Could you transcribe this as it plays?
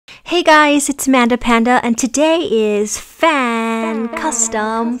Hey guys, it's MandaPanda and today is Fan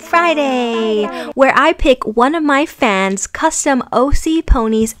Custom Friday, where I pick one of my fans' custom OC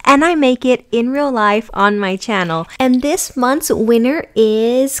ponies and I make it in real life on my channel. And this month's winner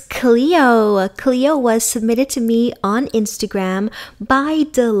is Cleo. Cleo was submitted to me on Instagram by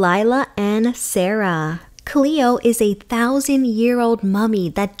Delilah and Sarah. Cleo is a 1,000-year-old mummy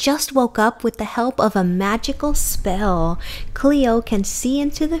that just woke up with the help of a magical spell. Cleo can see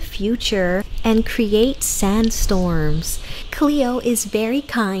into the future and create sandstorms. Cleo is very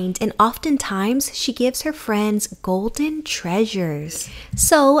kind and oftentimes she gives her friends golden treasures.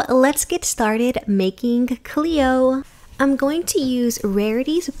 So let's get started making Cleo. I'm going to use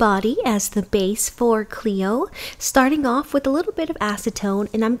Rarity's body as the base for Cleo, starting off with a little bit of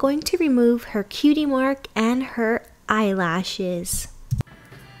acetone, and I'm going to remove her cutie mark and her eyelashes.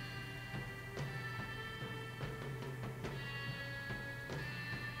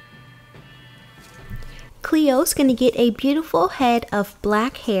 Cleo's gonna get a beautiful head of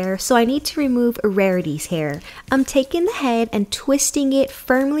black hair, so I need to remove Rarity's hair. I'm taking the head and twisting it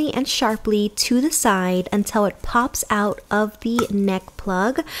firmly and sharply to the side until it pops out of the neck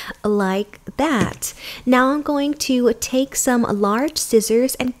plug like that. Now I'm going to take some large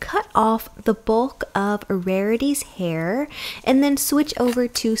scissors and cut off the bulk of Rarity's hair and then switch over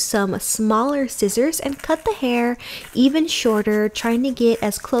to some smaller scissors and cut the hair even shorter, trying to get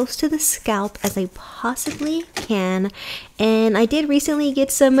as close to the scalp as I possibly can. And I did recently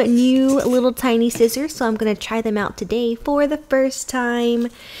get some new little tiny scissors, so I'm going to try them out today for the first time.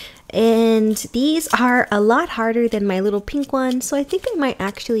 And these are a lot harder than my little pink one, so I think I might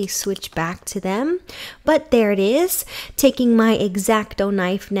actually switch back to them. But there it is, taking my X-Acto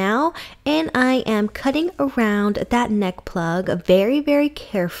knife now, and I am cutting around that neck plug very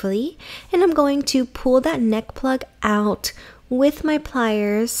carefully, and I'm going to pull that neck plug out with my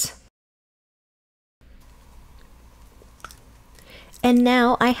pliers. And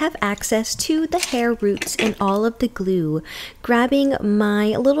now I have access to the hair roots and all of the glue. Grabbing my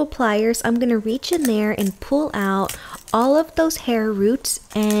little pliers, I'm going to reach in there and pull out all of those hair roots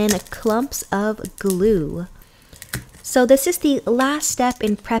and clumps of glue. So this is the last step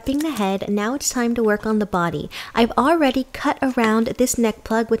in prepping the head. Now it's time to work on the body. I've already cut around this neck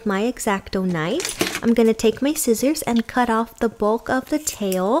plug with my X-Acto knife. I'm going to take my scissors and cut off the bulk of the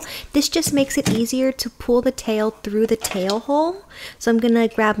tail. This just makes it easier to pull the tail through the tail hole. So I'm going to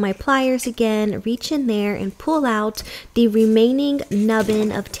grab my pliers again, reach in there and pull out the remaining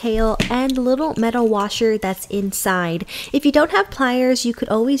nubbin of tail and little metal washer that's inside. If you don't have pliers, you could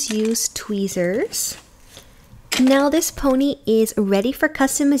always use tweezers. Now this pony is ready for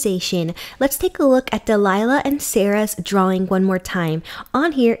customization. Let's take a look at Delilah and Sarah's drawing one more time.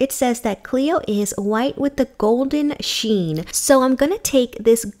 On here it says that Cleo is white with the golden sheen. So I'm going to take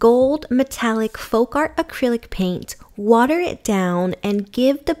this gold metallic folk art acrylic paint, water it down, and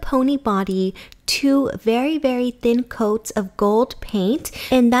give the pony body two very thin coats of gold paint,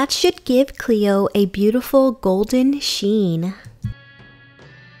 and that should give Cleo a beautiful golden sheen.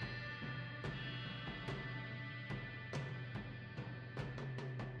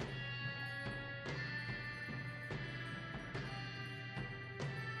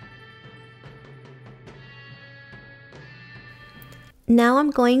 Now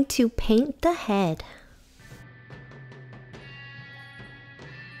I'm going to paint the head.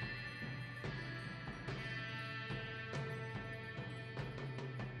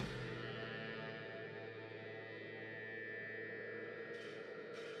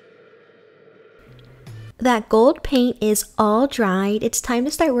 That gold paint is all dried. It's time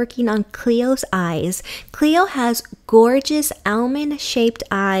to start working on Cleo's eyes. Cleo has gorgeous almond-shaped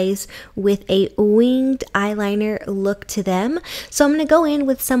eyes with a winged eyeliner look to them. So I'm going to go in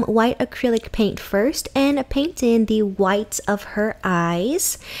with some white acrylic paint first and paint in the whites of her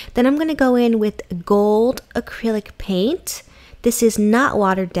eyes. Then I'm going to go in with gold acrylic paint. This is not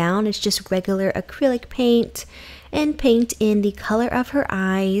watered down, it's just regular acrylic paint, and paint in the color of her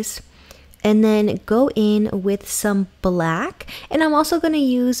eyes. And then go in with some black, and I'm also going to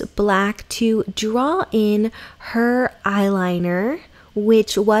use black to draw in her eyeliner,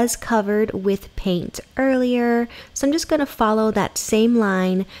 which was covered with paint earlier. So I'm just going to follow that same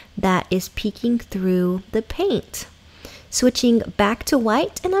line that is peeking through the paint. Switching back to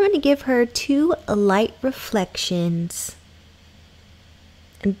white, and I'm going to give her two light reflections.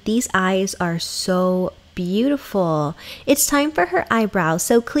 And these eyes are so beautiful. It's time for her eyebrows.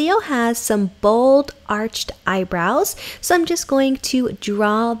 So Cleo has some bold arched eyebrows, so I'm just going to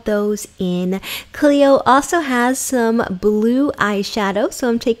draw those in. Cleo also has some blue eyeshadow, so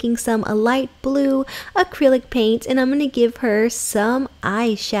I'm taking some light blue acrylic paint and I'm going to give her some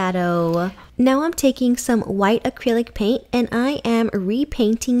eyeshadow. Now I'm taking some white acrylic paint and I am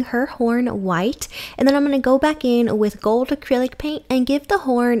repainting her horn white, and then I'm going to go back in with gold acrylic paint and give the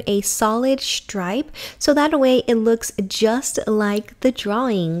horn a solid stripe so that way it looks just like the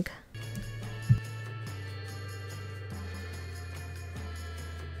drawing.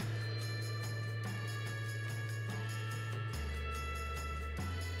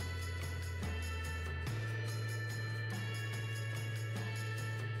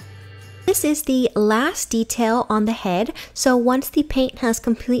 This is the last detail on the head, so once the paint has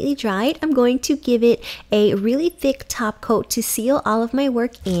completely dried, I'm going to give it a really thick top coat to seal all of my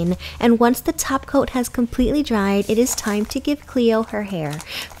work in, and once the top coat has completely dried, it is time to give Cleo her hair.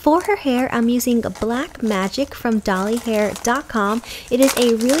 For her hair, I'm using Black Magic from dollyhair.com. It is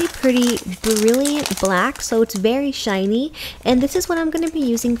a really pretty brilliant black, so it's very shiny, and this is what I'm going to be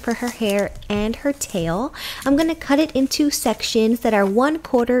using for her hair and her tail. I'm going to cut it into sections that are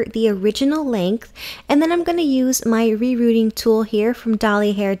 1/4 the original length, and then I'm going to use my rerouting tool here from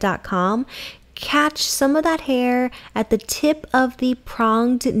dollyhair.com, catch some of that hair at the tip of the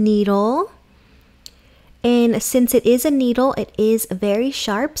pronged needle. And since it is a needle, it is very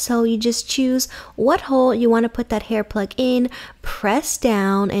sharp, so you just choose what hole you want to put that hair plug in, press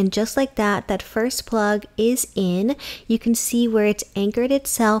down, and just like that, that first plug is in. You can see where it's anchored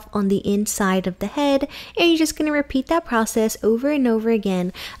itself on the inside of the head, and you're just going to repeat that process over and over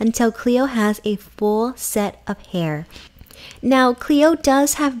again until Cleo has a full set of hair. Now Cleo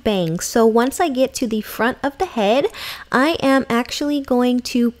does have bangs, so once I get to the front of the head, I am actually going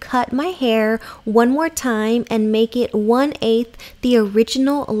to cut my hair one more time and make it 1/8 the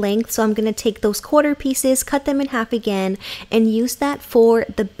original length. So I'm going to take those quarter pieces, cut them in half again, and use that for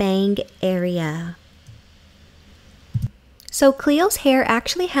the bang area. So Cleo's hair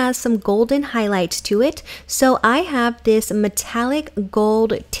actually has some golden highlights to it. So I have this metallic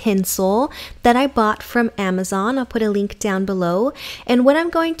gold tinsel that I bought from Amazon. I'll put a link down below. And what I'm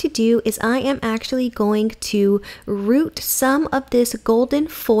going to do is I am actually going to root some of this golden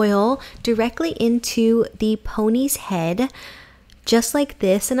foil directly into the pony's head, just like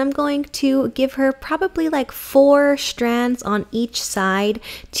this, and I'm going to give her probably like 4 strands on each side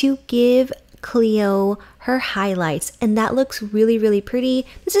to give Cleo her highlights, and that looks really pretty.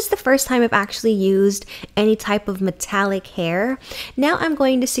 This is the first time I've actually used any type of metallic hair. Now I'm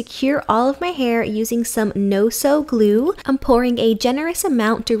going to secure all of my hair using some no-sew glue. I'm pouring a generous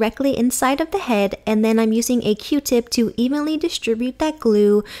amount directly inside of the head, and then I'm using a Q-tip to evenly distribute that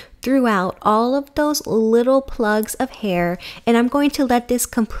glue throughout all of those little plugs of hair, and I'm going to let this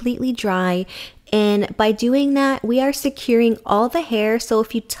completely dry. And by doing that, we are securing all the hair, so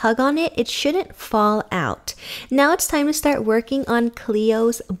if you tug on it, it shouldn't fall out. Now it's time to start working on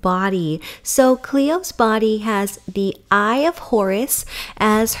Cleo's body. So Cleo's body has the Eye of Horus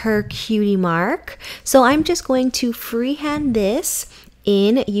as her cutie mark. So I'm just going to freehand this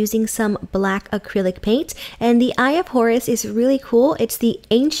in using some black acrylic paint, and the Eye of Horus is really cool. It's the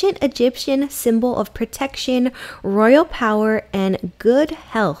ancient Egyptian symbol of protection, royal power, and good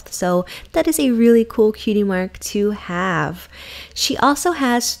health, so that is a really cool cutie mark to have. She also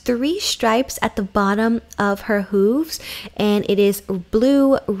has 3 stripes at the bottom of her hooves, and it is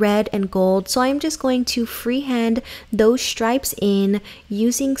blue, red, and gold, so I'm just going to freehand those stripes in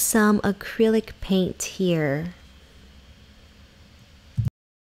using some acrylic paint here.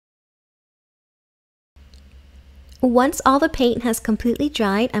 Once all the paint has completely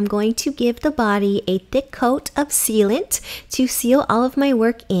dried, I'm going to give the body a thick coat of sealant to seal all of my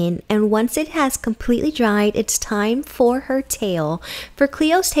work in. And once it has completely dried, it's time for her tail. For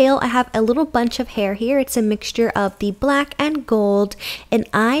Cleo's tail, I have a little bunch of hair here. It's a mixture of the black and gold, and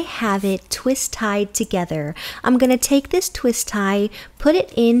I have it twist tied together. I'm going to take this twist tie, put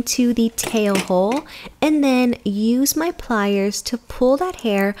it into the tail hole, and then use my pliers to pull that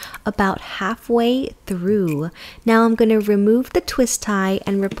hair about halfway through. Now I'm going to remove the twist tie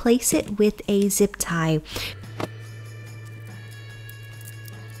and replace it with a zip tie.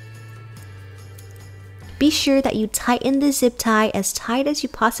 Be sure that you tighten the zip tie as tight as you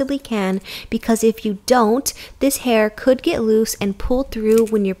possibly can, because if you don't, this hair could get loose and pull through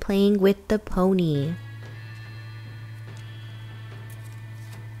when you're playing with the pony.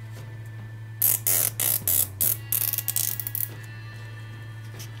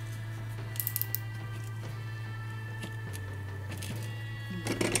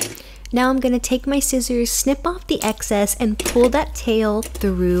 Now I'm going to take my scissors, snip off the excess, and pull that tail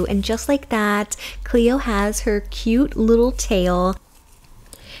through. And just like that, Cleo has her cute little tail.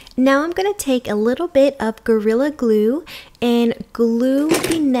 Now I'm going to take a little bit of Gorilla Glue and glue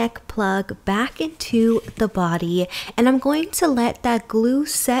the neck plug back into the body. And I'm going to let that glue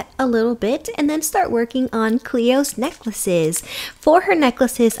set a little bit and then start working on Cleo's necklaces. For her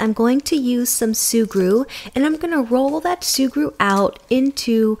necklaces, I'm going to use some sugru, and I'm going to roll that sugru out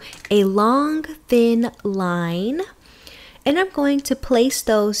into a long, thin line. And I'm going to place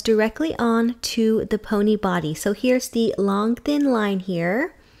those directly onto the pony body. So here's the long, thin line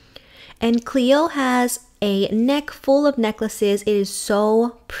here. And Cleo has a neck full of necklaces. It is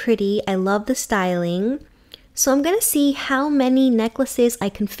so pretty. I love the styling. So I'm going to see how many necklaces I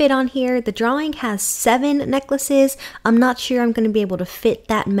can fit on here. The drawing has 7 necklaces. I'm not sure I'm going to be able to fit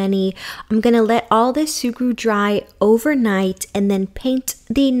that many. I'm going to let all this sugru dry overnight and then paint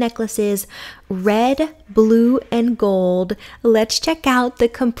the necklaces red, blue, and gold. Let's check out the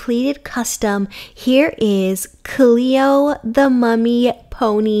completed custom. Here is Cleo the Mummy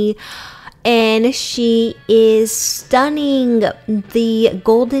Pony. And she is stunning. The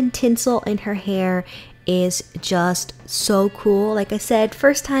golden tinsel in her hair is just so cool. Like I said,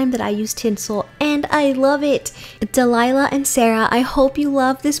 first time that I use tinsel and I love it. Delilah and Sarah, I hope you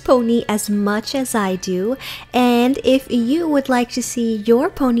love this pony as much as I do. And if you would like to see your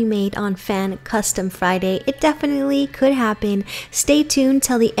pony made on Fan Custom Friday, it definitely could happen. Stay tuned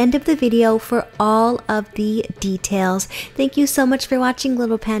till the end of the video for all of the details. Thank you so much for watching,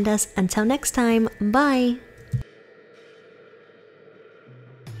 Little Pandas. Until next time, bye!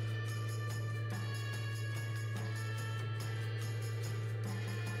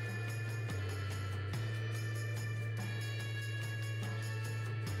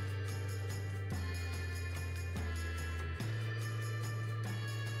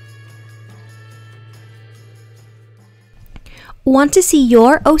 Want to see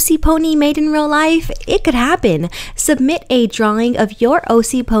your OC pony made in real life? It could happen. Submit a drawing of your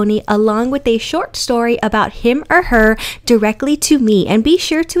OC pony along with a short story about him or her directly to me, and be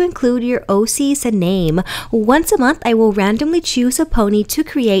sure to include your OC's name. Once a month, I will randomly choose a pony to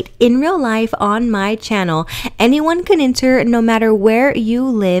create in real life on my channel. Anyone can enter no matter where you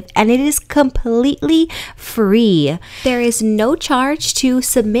live, and it is completely free. There is no charge to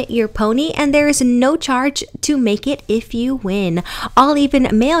submit your pony, and there is no charge to make it if you win. I'll even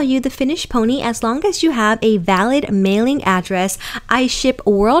mail you the finished pony as long as you have a valid mailing address. I ship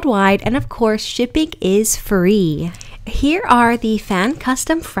worldwide, and of course, shipping is free. Here are the Fan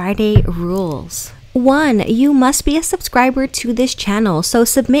Custom Friday rules. 1. You must be a subscriber to this channel, so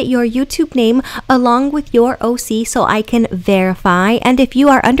submit your YouTube name along with your OC so I can verify. And if you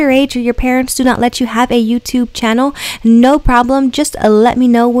are underage or your parents do not let you have a YouTube channel, no problem, just let me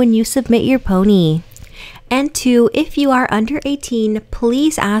know when you submit your pony. And 2, if you are under 18,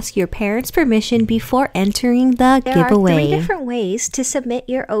 please ask your parents' permission before entering the giveaway. There are 3 different ways to submit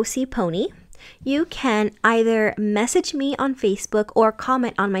your OC pony. You can either message me on Facebook or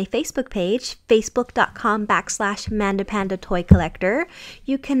comment on my Facebook page, facebook.com/MandaPanda Toy Collector.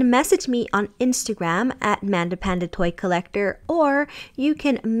 You can message me on Instagram at MandaPanda Toy Collector, or you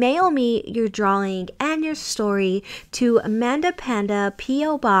can mail me your drawing and your story to MandaPanda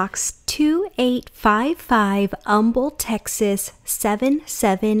P.O. Box 2855, Humble, Texas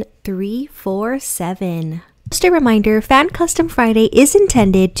 77347. Just a reminder, Fan Custom Friday is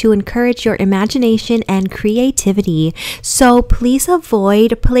intended to encourage your imagination and creativity, so please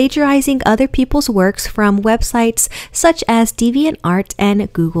avoid plagiarizing other people's works from websites such as DeviantArt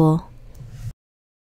and Google.